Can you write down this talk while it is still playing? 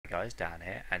guys, Dan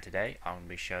here, and today I'm going to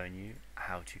be showing you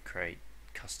how to create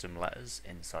custom letters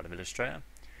inside of Illustrator.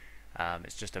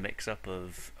 It's just a mix-up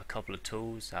of a couple of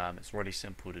tools. It's really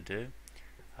simple to do.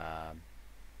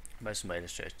 Most of my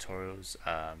Illustrator tutorials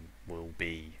will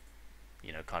be,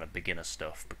 kind of beginner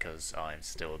stuff because I'm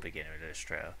still a beginner in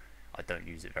Illustrator. I don't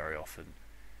use it very often,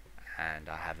 and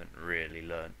I haven't really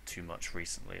learned too much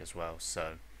recently as well.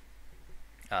 So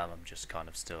I'm just kind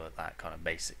of still at that kind of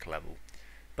basic level.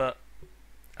 But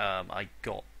I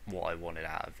got what I wanted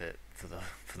out of it for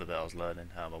the bit I was learning.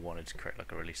 I wanted to create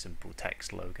like a really simple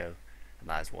text logo, and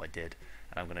that is what I did.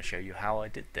 And I'm going to show you how I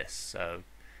did this. So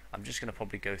I'm just going to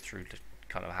probably go through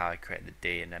kind of how I created the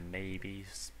D, and then maybe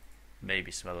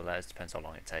some other letters. Depends how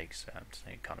long it takes to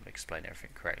kind of explain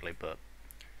everything correctly. But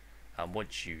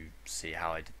once you see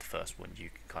how I did the first one, you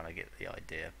can kind of get the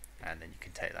idea, and then you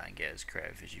can take that and get as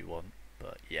creative as you want.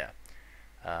 But yeah.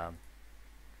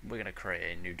 We're going to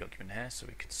create a new document here so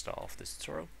we can start off this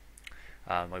tutorial.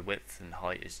 My width and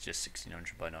height is just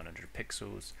 1600 by 900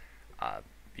 pixels.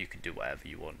 You can do whatever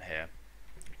you want here.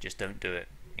 Just don't do it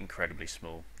incredibly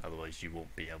small, otherwise you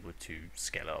won't be able to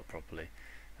scale it up properly.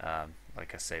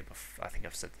 Like I say, I think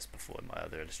I've said this before in my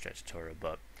other Illustrator tutorial,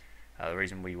 but the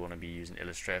reason we want to be using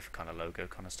Illustrator for kind of logo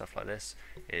kind of stuff like this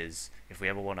is if we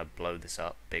ever want to blow this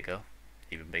up bigger,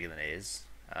 even bigger than it is,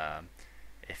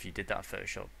 if you did that in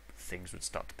Photoshop, things would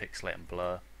start to pixelate and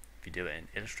blur. If you do it in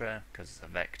Illustrator, because it's a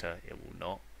vector, it will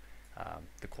not.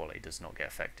 The quality does not get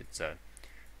affected. So,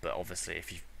 but obviously,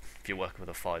 if you're working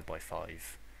with a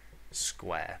 5x5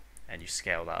 square and you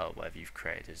scale that up, whatever you've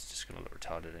created is just going to look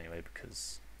retarded anyway.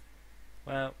 Because,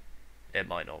 well, it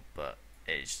might not, but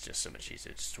it's just so much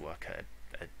easier just to work at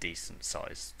a decent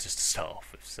size just to start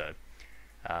off with. So,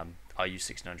 I use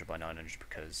 1600 by 900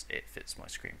 because it fits my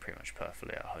screen pretty much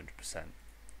perfectly at 100%.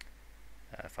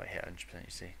 If I hit 100%, you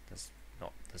see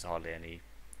there's hardly any.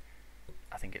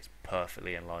 I think it's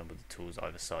perfectly in line with the tools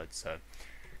either side. So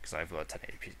because I've got a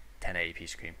 1080p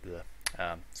screen.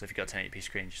 So if you've got a 1080p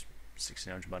screen, just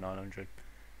 1600 by 900.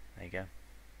 There you go.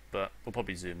 But we'll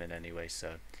probably zoom in anyway,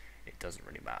 so it doesn't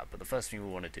really matter. But the first thing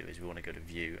we want to do is we want to go to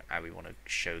View and we want to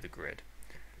show the grid.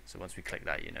 So once we click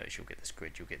that, you'll get this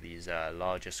grid. You'll get these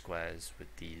larger squares with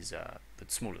these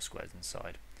smaller squares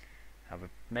inside. And we're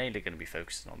mainly going to be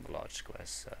focusing on the large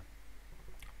squares.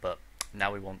 But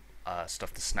now we want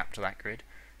stuff to snap to that grid.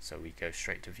 So we go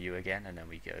straight to View again, and then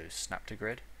we go Snap to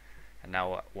Grid. And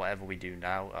now whatever we do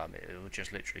now, it will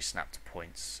just literally snap to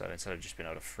points. So instead of just being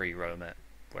able to free roam it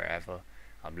wherever,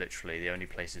 literally the only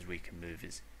places we can move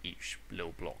is each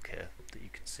little block here that you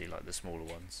can see, like the smaller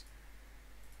ones.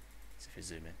 So if you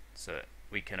zoom in, so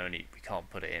we can't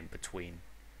put it in between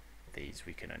these.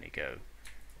 We can only go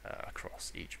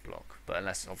across each block, but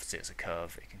unless obviously it's a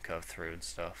curve, it can curve through and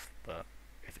stuff. But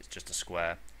if it's just a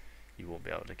square, you won't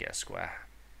be able to get a square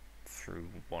through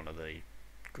one of the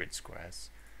grid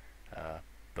squares.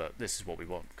 But this is what we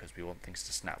want, because we want things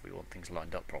to snap, we want things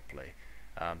lined up properly.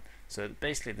 So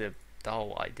basically the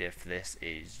whole idea for this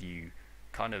is you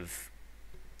kind of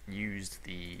use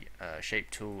the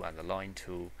shape tool and the line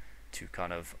tool to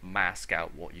kind of mask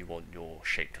out what you want your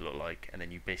shape to look like, and then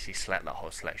you basically select that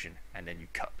whole selection and then you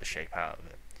cut the shape out of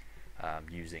it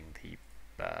using the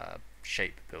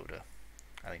shape builder.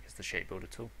 I think it's the shape builder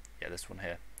tool. Yeah, this one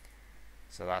here.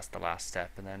 So that's the last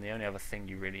step, and then the only other thing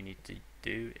you really need to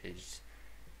do is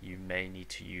you may need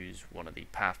to use one of the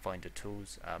Pathfinder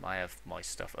tools. I have my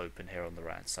stuff open here on the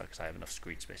right hand side because I have enough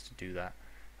screen space to do that.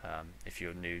 If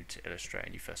you're new to Illustrator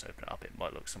and you first open it up, it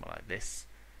might look something like this.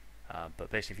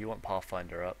 But basically, if you want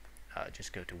Pathfinder up,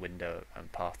 just go to Window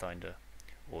and Pathfinder,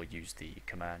 or use the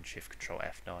Command Shift Control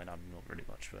F9. I'm not really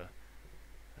much of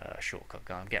a shortcut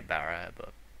guy. I'm getting better at it,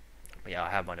 but yeah, I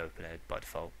have mine open here by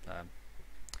default,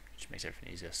 which makes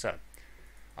everything easier. So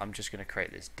I'm just going to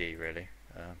create this D really,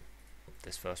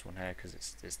 this first one here, because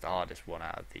it's the hardest one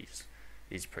out of these.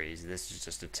 These are pretty easy. This is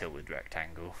just a tilted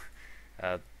rectangle.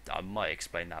 I might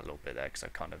explain that a little bit there because I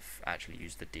kind of actually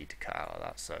used the D to cut out of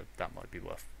that, so that might be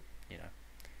worth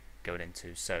going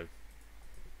into. So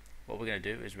what we're going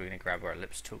to do is we're going to grab our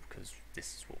Ellipse Tool, because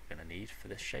this is what we're going to need for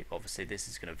this shape. Obviously this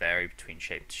is going to vary between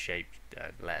shape to shape,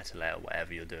 layer to layer,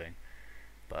 whatever you're doing,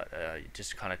 but you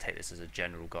just kind of take this as a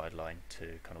general guideline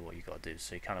to kind of what you got to do.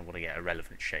 So you kind of want to get a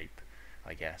relevant shape,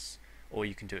 I guess, or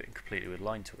you can do it completely with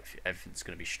line tool. If everything's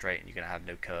going to be straight and you're going to have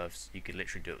no curves, you can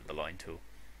literally do it with the line tool.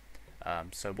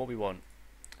 So what we want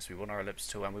is we want our Ellipse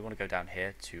Tool, and we want to go down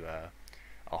here to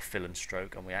our fill and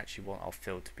stroke, and we actually want our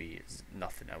fill to be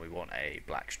nothing, and we want a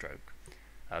black stroke.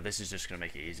 This is just going to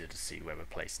make it easier to see where we're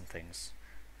placing things,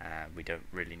 and we don't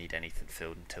really need anything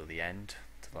filled until the end,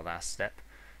 to the last step.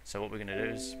 So what we're going to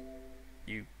do is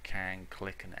you can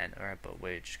click and enter it, but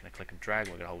we're just going to click and drag.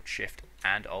 We're going to hold Shift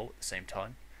and Alt at the same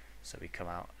time, so we come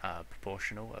out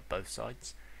proportional at both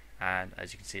sides. And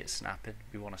as you can see, it's snapping.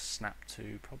 We want to snap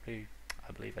to probably,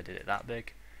 I believe I did it that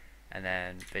big, and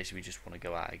then basically we just want to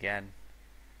go out again.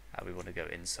 We want to go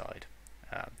inside.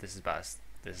 This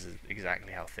is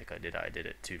exactly how thick I did it. I did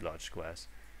it 2 large squares,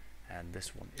 and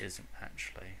this one isn't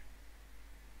actually.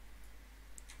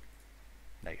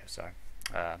 There you go. Sorry,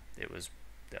 it was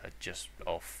just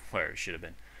off where it should have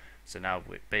been. So now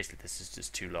basically this is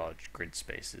just 2 large grid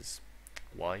spaces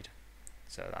wide.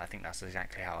 So I think that's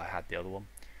exactly how I had the other one.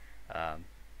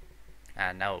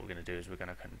 And now what we're going to do is we're going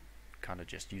to kind of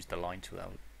just use the line tool.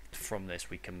 From this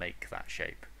we can make that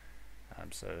shape.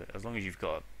 So as long as you've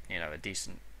got a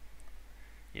decent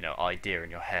idea in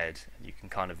your head, and you can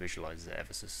kind of visualize it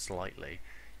ever so slightly,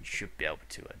 you should be able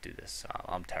to do this.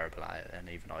 I'm terrible at it, and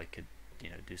even I could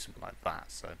do something like that.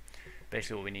 So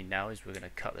basically what we need now is we're going to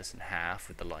cut this in half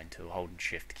with the line tool, holding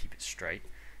Shift to keep it straight,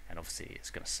 and obviously it's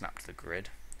going to snap to the grid,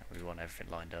 and we want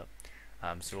everything lined up.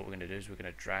 So what we're going to do is we're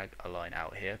going to drag a line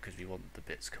out here, because we want the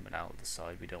bits coming out of the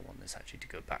side. We don't want this actually to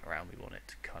go back around, we want it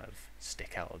to kind of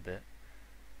stick out a bit.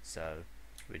 So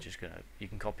we're just going to, you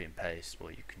can copy and paste,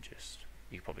 or you can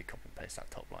probably copy and paste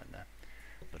that top line there,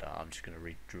 but I'm just going to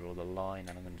redraw the line,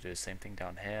 and I'm going to do the same thing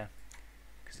down here,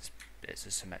 because it's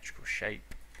a symmetrical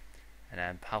shape. And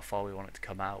then how far we want it to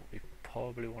come out, we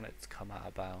probably want it to come out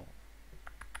about,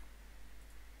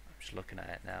 I'm just looking at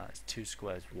it now, it's 2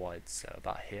 squares wide, so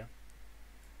about here.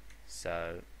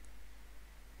 So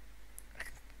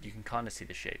you can kind of see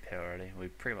the shape here already. We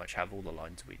pretty much have all the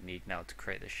lines we need now to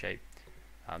create this shape.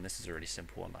 This is a really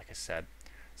simple one, like I said.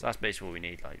 So that's basically what we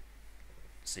need.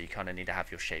 So you kind of need to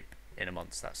have your shape in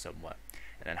amongst that somewhere.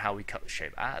 And then how we cut the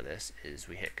shape out of this is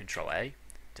we hit Control A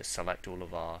to select all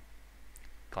of our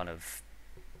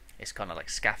it's kind of like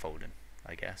scaffolding,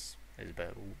 I guess, is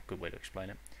a good way to explain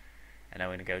it. And now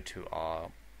we're going to go to our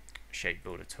shape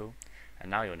builder tool,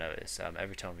 and now you'll notice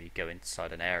every time we go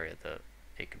inside an area that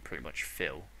it can pretty much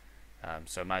fill.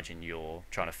 So imagine you're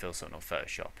trying to fill something on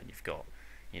Photoshop, and you've got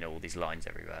all these lines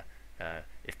everywhere.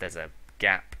 If there's a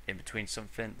gap in between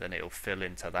something, then it'll fill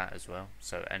into that as well.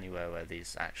 So anywhere where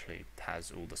these actually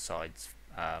has all the sides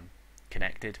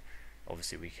connected,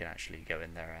 obviously we can actually go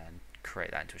in there and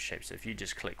create that into a shape. So if you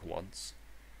just click once,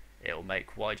 it'll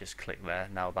make why just click there.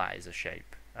 Now that is a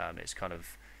shape. It's kind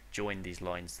of joined these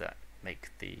lines that make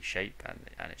the shape, and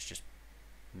it's just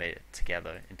made it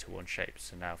together into one shape.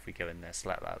 So now if we go in there,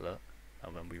 select that look,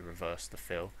 and when we reverse the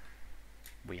fill,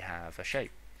 we have a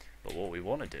shape. But what we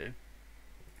want to do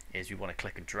is we want to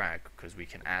click and drag, because we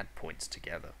can add points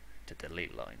together to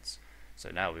delete lines.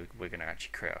 So now we're going to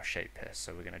actually create our shape here.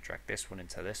 So we're going to drag this one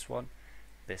into this one,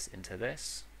 this into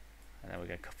this, and then we're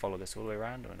going to follow this all the way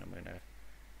around, and then we're going to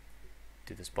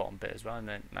do this bottom bit as well. And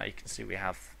then now you can see we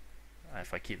have,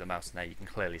 if I keep the mouse in there, you can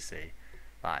clearly see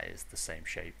that is the same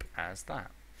shape as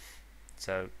that.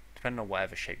 So depending on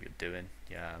whatever shape you're doing,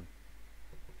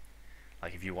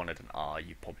 like if you wanted an R,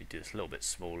 you probably do this a little bit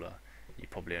smaller. You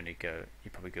probably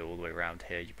go all the way around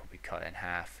here. You probably cut it in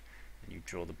half, and you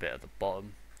draw the bit at the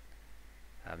bottom,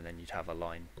 and then you'd have a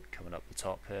line coming up the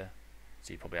top here.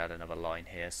 So you probably add another line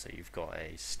here. So you've got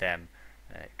a stem,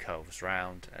 and it curves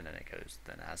round, and then it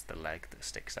has the leg that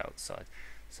sticks out the side.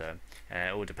 So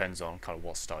it all depends on kind of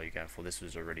what style you're going for. This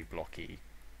was a really blocky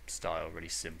style, really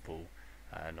simple,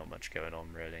 not much going on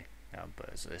really, but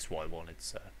it's what I wanted.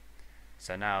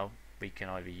 So now we can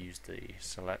either use the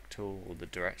select tool or the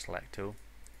direct select tool,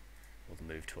 or the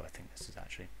move tool. I think this is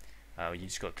actually. You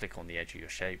just got to click on the edge of your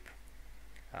shape.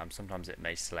 Sometimes it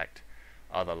may select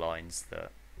other lines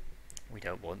that we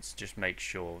don't want, so just make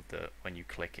sure that when you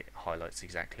click it highlights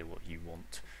exactly what you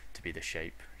want to be the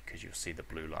shape, because you'll see the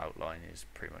blue outline is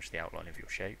pretty much the outline of your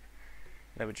shape.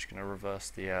 And then we're just going to reverse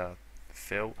the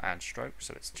fill and stroke,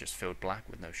 so it's just filled black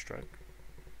with no stroke.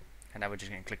 And now we're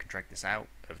just going to click and drag this out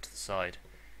over to the side,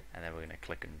 and then we're going to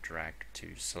click and drag to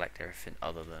select everything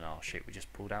other than our shape we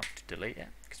just pulled out to delete it,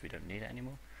 because we don't need it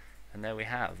anymore. And there we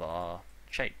have our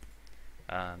shape.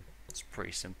 It's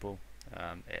pretty simple.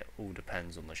 It all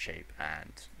depends on the shape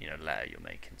and layer you're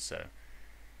making. So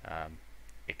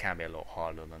it can be a lot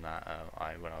harder than that.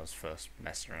 When I was first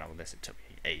messing around with this, it took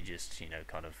me ages to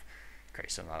kind of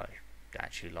create something that I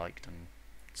actually liked and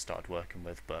started working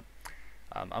with. But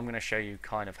I'm going to show you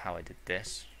kind of how I did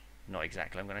this. Not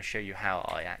exactly. I'm going to show you how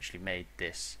I actually made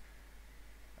this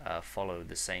follow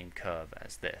the same curve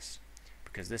as this,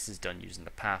 because this is done using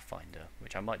the Pathfinder,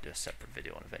 which I might do a separate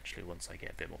video on eventually once I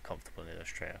get a bit more comfortable in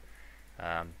Illustrator.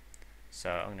 So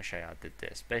I'm going to show you how I did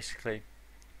this. Basically,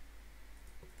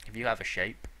 if you have a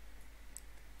shape,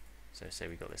 so say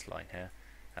we got this line here,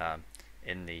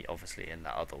 Obviously in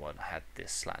that other one I had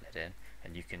this slanted in,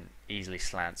 and you can easily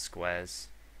slant squares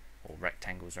or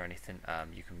rectangles or anything.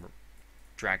 You can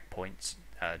drag points,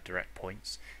 direct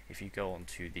points. If you go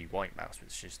onto the white mouse,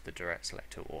 which is the direct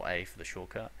selector, or A for the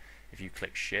shortcut, if you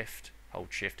click shift,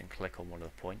 hold shift and click on one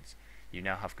of the points, you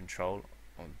now have control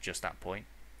on just that point.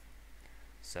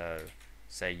 So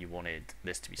say you wanted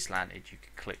this to be slanted, you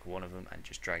could click one of them and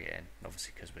just drag it in, and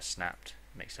obviously because we're snapped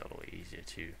it makes it a lot easier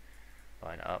to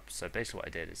line it up. So basically what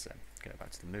I did is go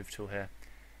back to the move tool here,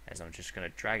 is I'm just going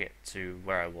to drag it to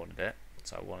where I wanted it.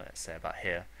 So I want it to say about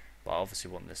here, but I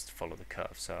obviously want this to follow the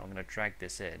curve, so I'm going to drag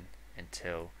this in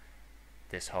until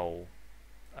this whole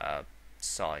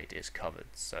side is covered.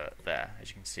 So there, as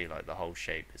you can see, like the whole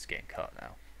shape is getting cut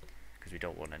now because we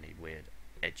don't want any weird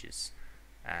edges.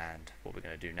 And what we're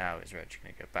going to do now is we're actually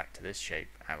going to go back to this shape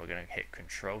and we're going to hit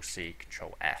Control C,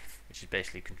 Control F, which is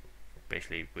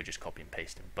basically we're just copy and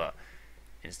pasting, but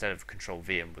instead of Control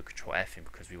V and we're Control F in,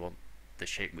 because we want the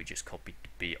shape we just copied to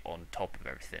be on top of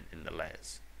everything in the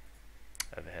layers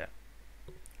over here.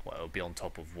 Well, it'll be on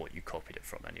top of what you copied it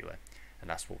from anyway, and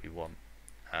that's what we want.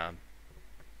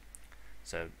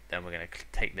 So then we're going to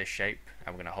take this shape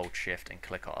and we're going to hold shift and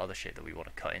click our other shape that we want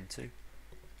to cut into.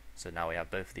 So now we have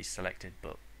both of these selected,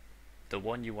 but the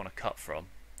one you want to cut from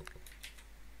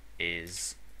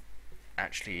is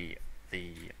actually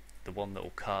the one that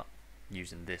will cut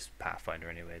using this Pathfinder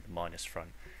anyway. The minus front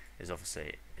is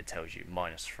obviously, it tells you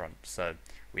minus front, so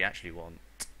we actually want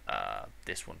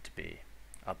this one to be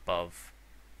above,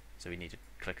 so we need to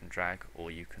click and drag, or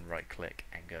you can right click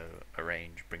and go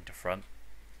arrange, bring to front,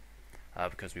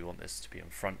 because we want this to be in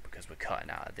front because we're cutting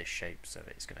out of this shape, so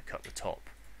it's going to cut the top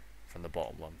from the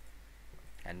bottom one.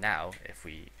 And now if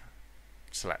we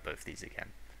select both these again,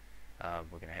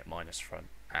 we're going to hit minus front,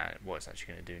 and what it's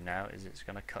actually going to do now is it's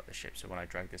going to cut the shape. So when I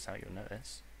drag this out, you'll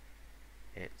notice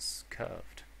it's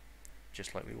curved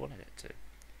just like we wanted it to.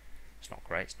 It's not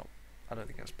great, it's not, I don't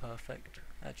think it's perfect,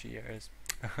 actually it is.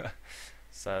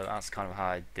 So that's kind of how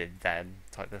I did them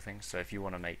type of things. So if you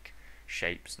want to make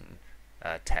shapes and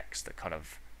text that kind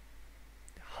of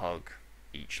hug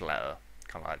each letter,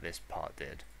 kind of like this part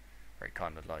did, where it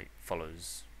kind of like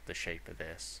follows the shape of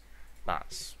this,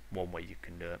 that's one way you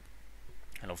can do it.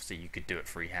 And obviously you could do it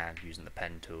freehand using the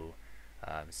pen tool.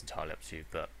 It's entirely up to you,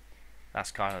 but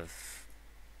that's kind of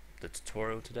the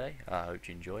tutorial today. I hope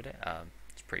you enjoyed it.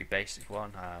 It's a pretty basic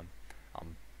one.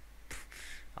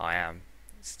 I am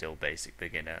still basic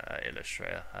beginner at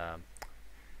Illustrator,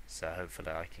 so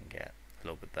hopefully I can get a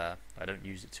little bit better. I don't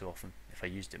use it too often. If I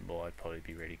used it more, I'd probably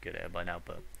be really good at it by now,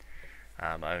 but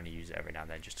I only use it every now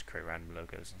and then just to create random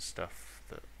logos and stuff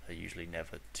that are usually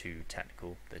never too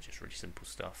technical. They're just really simple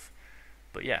stuff.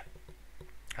 But yeah,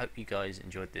 hope you guys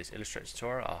enjoyed this Illustrator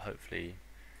tutorial. I'll hopefully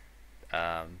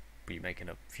be making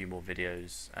a few more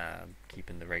videos,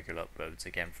 keeping the regular uploads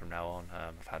again from now on.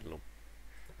 I've had a little,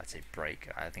 I'd say, break.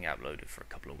 I think I uploaded for a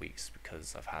couple of weeks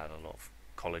because I've had a lot of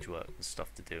college work and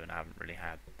stuff to do, and I haven't really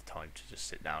had the time to just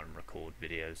sit down and record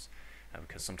videos,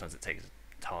 because sometimes it takes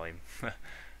time.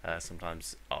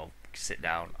 Sometimes I'll sit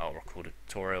down, I'll record a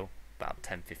tutorial, about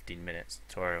 10-15 minutes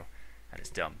tutorial, and it's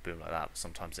done, boom, like that. But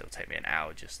sometimes it'll take me an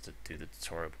hour just to do the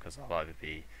tutorial because I'll either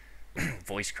be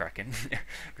voice cracking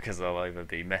because I'll either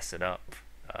be messing up,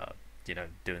 you know,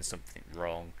 doing something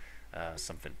wrong,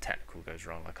 something technical goes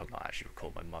wrong, like I'm not actually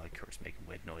recording my mic, or it's making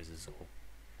weird noises, or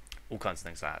all kinds of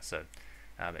things like that. So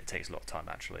it takes a lot of time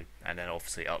actually, and then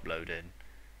obviously uploading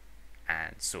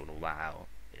and sorting all that out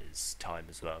is time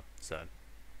as well. So,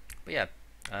 but yeah,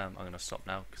 I'm going to stop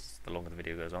now because the longer the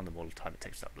video goes on, the more time it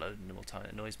takes to upload and the more time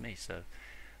it annoys me. So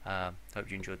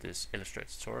hope you enjoyed this Illustrator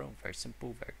tutorial. Very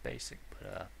simple, very basic,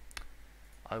 but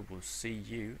I will see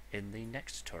you in the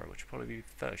next tutorial, which will probably be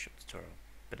Photoshop tutorial.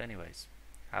 But anyways,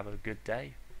 have a good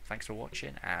day, thanks for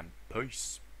watching, and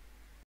peace.